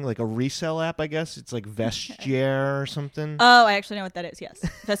thing, like a resale app, I guess. It's like Vestiaire or something. Oh, I actually know what that is. Yes,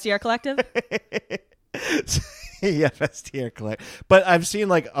 Vestiaire Collective. Yeah, Vestiaire Collective. But I've seen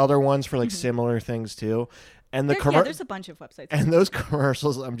like other ones for like similar things too. And there's a bunch of websites. And those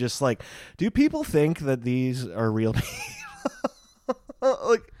commercials, I'm just like, do people think that these are real people?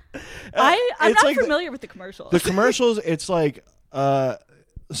 Like, I'm not like familiar with the commercials. The commercials, it's like,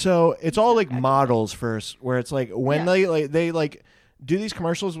 so it's all like models first, where it's like when they do these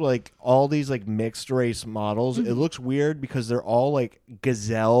commercials with like all these like mixed race models, it looks weird because they're all like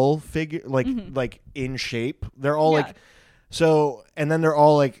gazelle figure, like in shape. They're all like, so, and then they're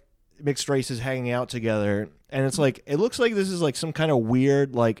all like mixed races hanging out together, and it's like, it looks like this is like some kind of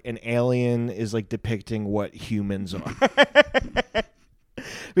weird, like an alien is like depicting what humans are.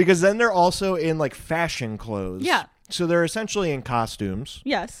 Because then they're also in like fashion clothes. Yeah. So they're essentially in costumes.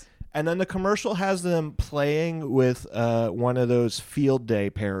 Yes. And then the commercial has them playing with one of those field day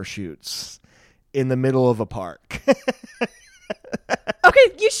parachutes in the middle of a park.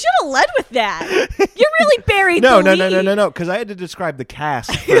 Okay, you should have led with that. You really buried No, the lead. no. Because I had to describe the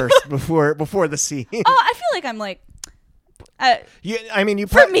cast first before the scene. Oh, I feel like I'm like. I mean,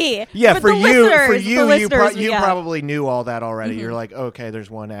 for me, yeah, for you yeah. probably knew all that already. You're like, okay, there's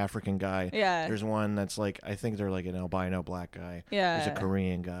one African guy. Yeah. There's one that's like, I think they're like an albino black guy. Yeah. There's a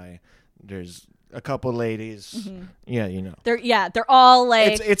Korean guy. There's a couple ladies. Yeah, you know. They're all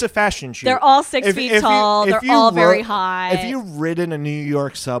like. It's a fashion shoot. They're all 6 feet tall. They're all very high. If you've ridden a New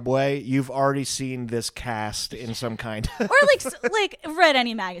York subway, you've already seen this cast in some kind. Or like read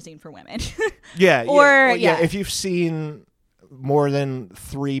any magazine for women. Yeah. Or if you've seen more than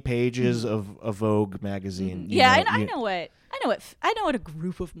 3 pages of a Vogue magazine. I know what a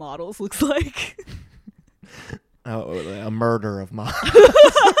group of models looks like. A murder of models.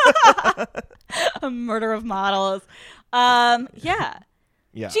 A murder of models. Yeah.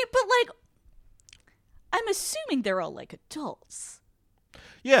 Yeah. Gee, but like, I'm assuming they're all like adults.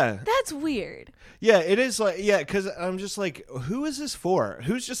 Yeah. That's weird. Yeah, it is like, because I'm just like, who is this for?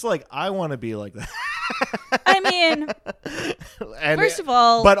 Who's just like, I want to be like that? I mean, first of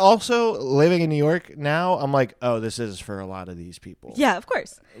all. But also, living in New York now, I'm like, oh, this is for a lot of these people. Yeah, of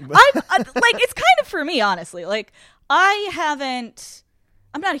course. Like, it's kind of for me, honestly. Like, I'm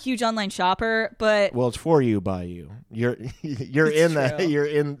not a huge online shopper, but well, it's for you by you. You're in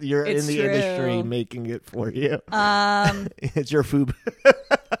the industry making it for you. It's your food.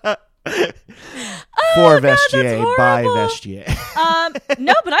 For Vestiaire, by Vestiaire.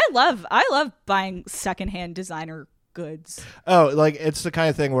 No, but I love buying secondhand designer goods. Oh, like it's the kind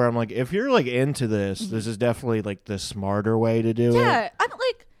of thing where I'm like, if you're like into this, this is definitely like the smarter way to do it. Yeah, I'm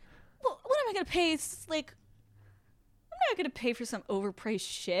like, well, what am I gonna pay? Like, I'm not gonna pay for some overpriced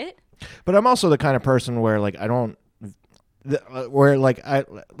shit. But I'm also the kind of person where like I don't. Where like I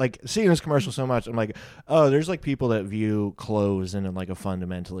like seeing this commercial so much, I'm like, oh, there's like people that view clothes in like a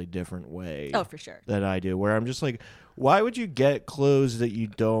fundamentally different way. Oh, for sure. That I do. Where I'm just like, why would you get clothes that you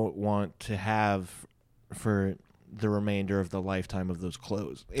don't want to have for the remainder of the lifetime of those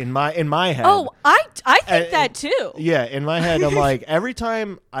clothes? In my head. Oh, I think that too. Yeah, in my head, I'm like, every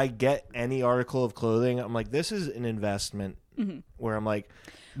time I get any article of clothing, I'm like, this is an investment. Where I'm like,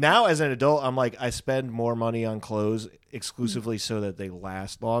 now as an adult, I'm like, I spend more money on clothes exclusively so that they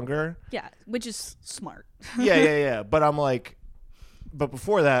last longer. Yeah, which is smart. Yeah. But I'm like, but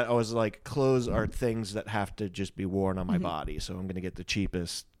before that, I was like, clothes are things that have to just be worn on my body. So I'm going to get the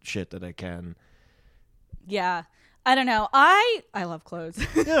cheapest shit that I can. Yeah. I don't know. I love clothes.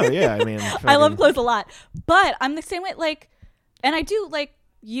 Oh, yeah. I mean, I love clothes a lot. But I'm the same way, like, and I do like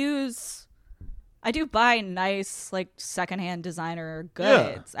I do buy nice like secondhand designer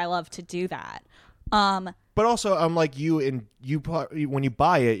goods. Yeah. I love to do that. But also, I'm like when you buy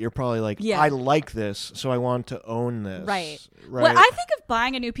it, you're probably like, I like this, so I want to own this. Right. Well, I think of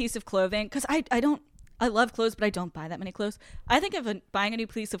buying a new piece of clothing because I love clothes, but I don't buy that many clothes. I think of buying a new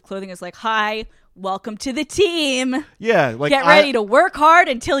piece of clothing as like, hi, welcome to the team. Yeah, like get ready to work hard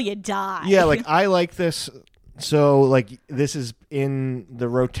until you die. Yeah, like I like this. So like this is in the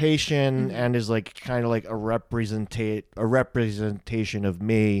rotation and is like kind of like a representation of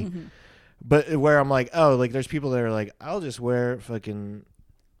me. But where I'm like, oh, like there's people that are like, I'll just wear fucking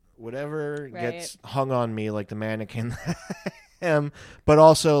whatever gets hung on me, like the mannequin that I am. But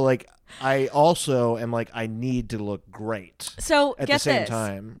also like I also am like, I need to look great. So at get the same this.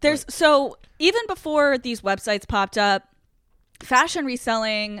 time. There's so even before these websites popped up, fashion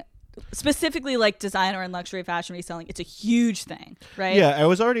reselling, specifically like designer and luxury fashion reselling, it's a huge thing, right? Yeah, I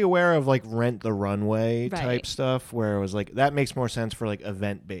was already aware of like Rent the Runway type stuff where it was like that makes more sense for like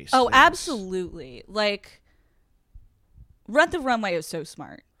event based. Oh, things. Absolutely. Like Rent the Runway is so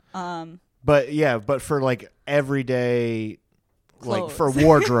smart. But for like everyday clothes. Like for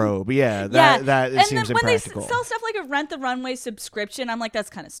wardrobe, that it seems impractical. When they sell stuff like a Rent the Runway subscription, I'm like, that's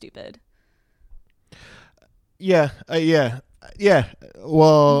kind of stupid. Yeah.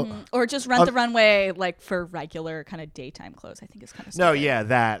 Well, or just Rent the Runway like for regular kind of daytime clothes. I think is kind of stupid. No, yeah,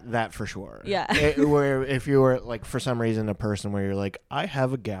 that for sure. Yeah, where if you were like for some reason a person where you're like, I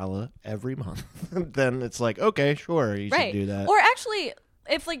have a gala every month, then it's like, okay, sure, you should do that. Or actually,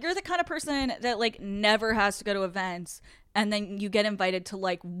 if like you're the kind of person that like never has to go to events, and then you get invited to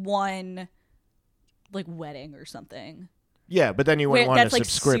like one like wedding or something. Yeah, but then you wouldn't want a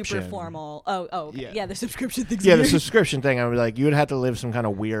subscription. That's like super formal. Oh, okay. Yeah, the subscription thing. Yeah, the subscription thing. I would like you would have to live some kind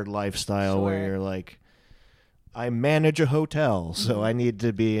of weird lifestyle where you're like, I manage a hotel, so I need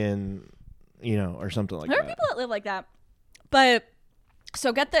to be in, or something like that. There are people that live like that, but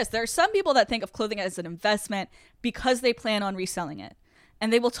so get this: there are some people that think of clothing as an investment because they plan on reselling it,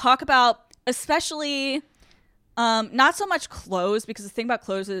 and they will talk about especially not so much clothes, because the thing about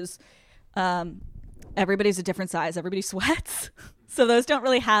clothes is everybody's a different size. Everybody sweats. So those don't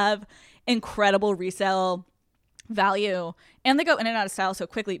really have incredible resale value, and they go in and out of style so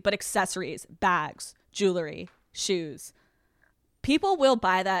quickly. But accessories, bags, jewelry, shoes, people will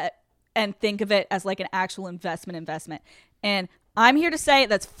buy that and think of it as like an actual investment. And I'm here to say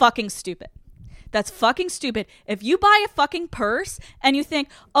that's fucking stupid. That's fucking stupid. If you buy a fucking purse and you think,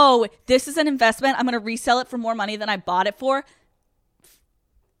 oh, this is an investment, I'm going to resell it for more money than I bought it for,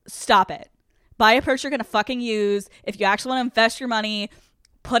 stop it. Buy a purse you're going to fucking use. If you actually want to invest your money,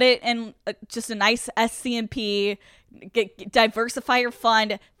 put it in just a nice SCMP, diversify your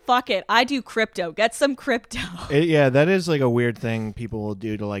fund. Fuck it. I do crypto. Get some crypto. Yeah, that is like a weird thing people will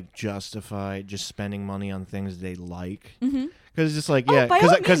do to like justify just spending money on things they like. Mm-hmm. Because it's just like, by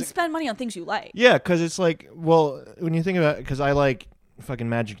all means, spend money on things you like. Yeah, because it's like, well, when you think about it, because I like fucking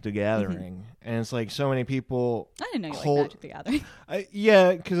Magic the Gathering, and it's like so many people. I didn't know you liked Magic the Gathering.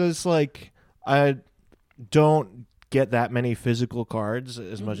 Yeah, because it's like I don't get that many physical cards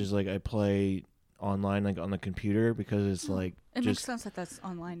as much as like I play online, like on the computer, because it's like it makes sense that that's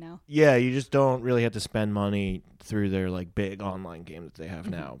online now. Yeah, you just don't really have to spend money through their like big online game that they have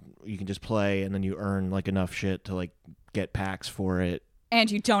now. You can just play, and then you earn like enough shit to like get packs for it.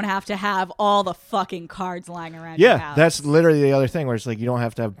 And you don't have to have all the fucking cards lying around your house. That's literally the other thing, where it's like you don't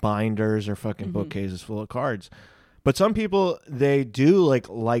have to have binders or fucking bookcases full of cards. But some people, they do like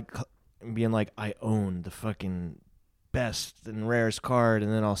being like, I own the fucking best and rarest card,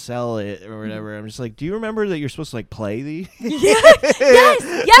 and then I'll sell it or whatever. I'm just like, do you remember that you're supposed to like play these?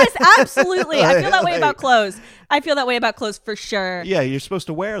 yes, absolutely. I feel that way about clothes. For sure. Yeah, you're supposed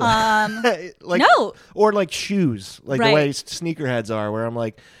to wear them. Like, no. Or like shoes, like the way sneakerheads are, where I'm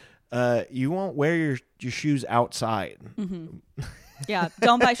like, you won't wear your shoes outside. Yeah,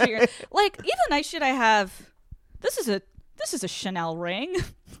 don't buy shit. Like even nice shit I have. This is a Chanel ring.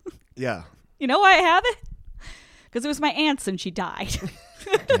 Yeah. You know why I have it? Because it was my aunt's and she died.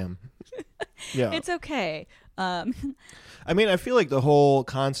 Damn. Yeah. It's okay. I mean, I feel like the whole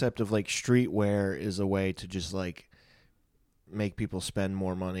concept of like streetwear is a way to just like make people spend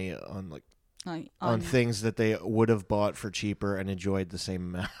more money on like on things that they would have bought for cheaper and enjoyed the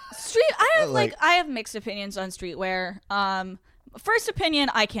same amount. I have mixed opinions on streetwear. First opinion,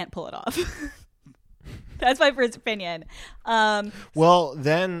 I can't pull it off. That's my first opinion. Well,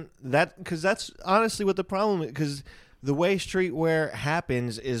 then because that's honestly what the problem is, because the way streetwear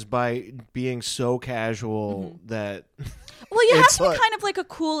happens is by being so casual that. Well, you have to be kind of like a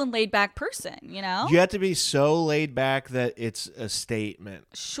cool and laid back person, you know? You have to be so laid back that it's a statement.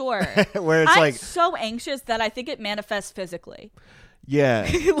 Sure. Where it's I'm so anxious that I think it manifests physically. Yeah.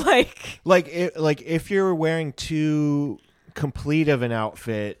 like if you're wearing too complete of an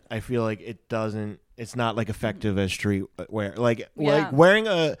outfit, I feel like it's not like effective as streetwear. Like wearing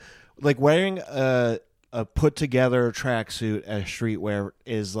a put together tracksuit as streetwear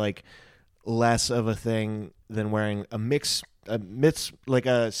is like less of a thing than wearing a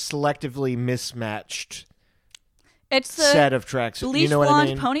selectively mismatched set of tracksuits. Bleach you know what blonde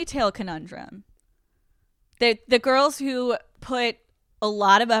I mean? Ponytail conundrum. The girls who put a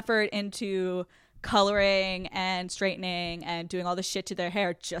lot of effort into coloring and straightening and doing all this shit to their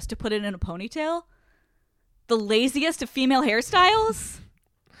hair just to put it in a ponytail. The laziest of female hairstyles.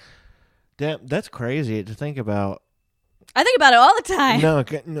 Damn, that's crazy to think about. I think about it all the time.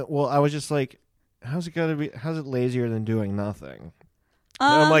 No, well, I was just like, how's it lazier than doing nothing?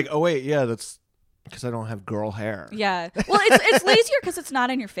 And I'm like, oh wait, yeah, that's because I don't have girl hair. Yeah. Well, it's lazier because it's not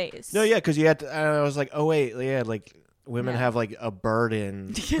in your face. No, yeah, because you had to. And I was like, oh wait, yeah, like women have like a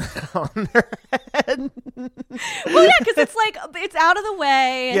burden on their head. Well, yeah, because it's like it's out of the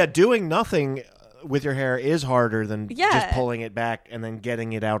way. Yeah, doing nothing with your hair is harder than just pulling it back and then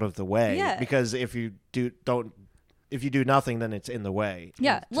getting it out of the way. Yeah. Because if you do nothing, then it's in the way.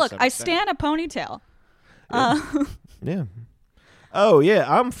 Yeah. Look, I stand a ponytail. Yeah. Oh yeah,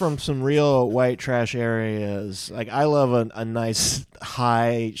 I'm from some real white trash areas. Like I love a nice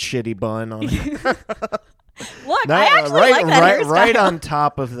high shitty bun on it. Look, I actually like that hairstyle. Right on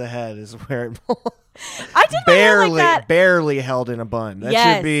top of the head is where it I did my hair like that. Barely held in a bun. That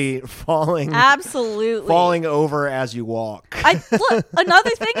should be falling. Absolutely. Falling over as you walk. Look, another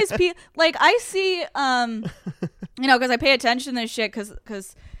thing is, like, I see, because I pay attention to this shit,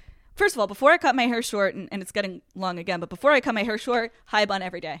 because, first of all, before I cut my hair short, and it's getting long again, but before I cut my hair short, high bun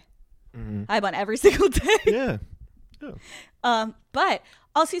every day. High bun every single day. Yeah. But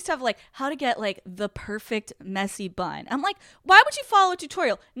I'll see stuff like how to get like the perfect messy bun. I'm like, why would you follow a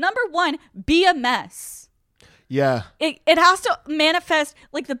tutorial? Number one, be a mess. Yeah. It has to manifest,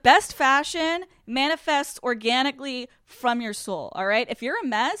 like the best fashion manifests organically from your soul, all right? If you're a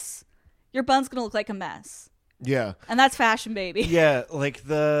mess, your bun's going to look like a mess. Yeah. And that's fashion, baby. Yeah, like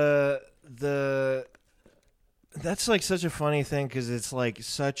the that's like such a funny thing because it's like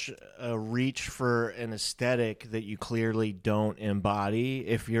such a reach for an aesthetic that you clearly don't embody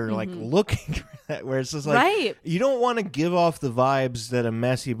if you're like looking for that, where it's just like Right. you don't want to give off the vibes that a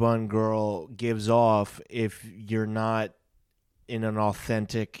messy bun girl gives off if you're not in an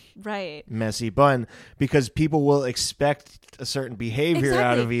authentic Right. messy bun, because people will expect a certain behavior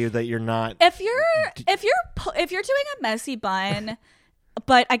out of you that you're not. If you're doing a messy bun,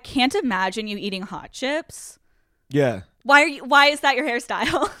 but I can't imagine you eating hot chips. Yeah. Why is that your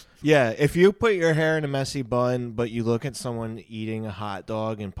hairstyle? Yeah, if you put your hair in a messy bun, but you look at someone eating a hot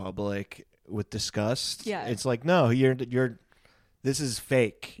dog in public with disgust, it's like, no, you're. This is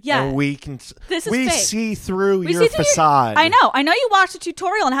fake. Yeah, and we can. This is we fake. see through your facade. I know. You watched a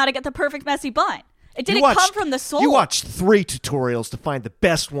tutorial on how to get the perfect messy bun. It didn't come from the soul. You watched 3 tutorials to find the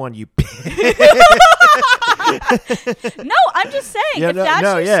best one you picked. No, I'm just saying, if that's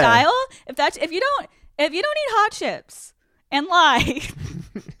your style, if you don't eat hot chips and lie,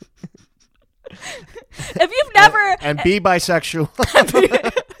 if you've never and be bisexual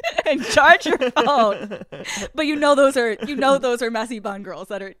and charge your phone, but those are messy bun girls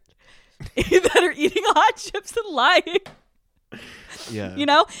that are eating hot chips and lying. Yeah.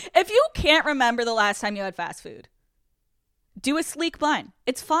 If you can't remember the last time you had fast food, do a sleek bun.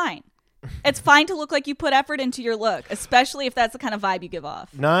 It's fine. It's fine to look like you put effort into your look, especially if that's the kind of vibe you give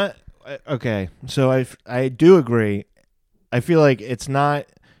off. Okay. So I do agree. I feel like it's not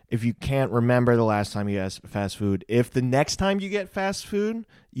if you can't remember the last time you had fast food. If the next time you get fast food,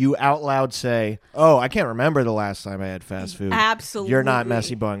 you out loud say, "Oh, I can't remember the last time I had fast food." Absolutely. You're not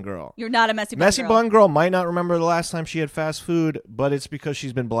messy bun girl. You're not a messy bun girl. Messy bun girl might not remember the last time she had fast food, but it's because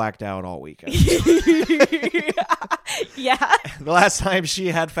she's been blacked out all weekend. Yeah. The last time she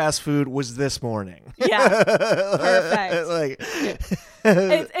had fast food was this morning. Yeah. Perfect.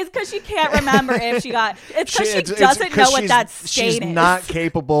 It's because she can't remember if she got. It's because she doesn't know what that state is. She's not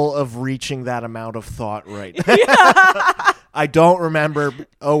capable of reaching that amount of thought right now. Yeah. I don't remember.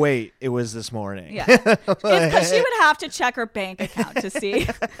 Oh wait, it was this morning. Yeah. It's because she would have to check her bank account to see.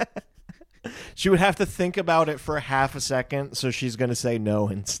 She would have to think about it for half a second, so she's going to say no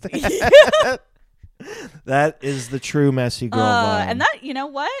instead. That is the true messy girl vibe. And that, you know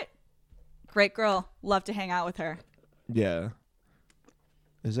what? Great girl. Love to hang out with her. Yeah.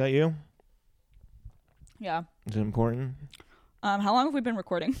 Is that you? Yeah. Is it important? How long have we been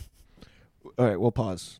recording? All right, we'll pause.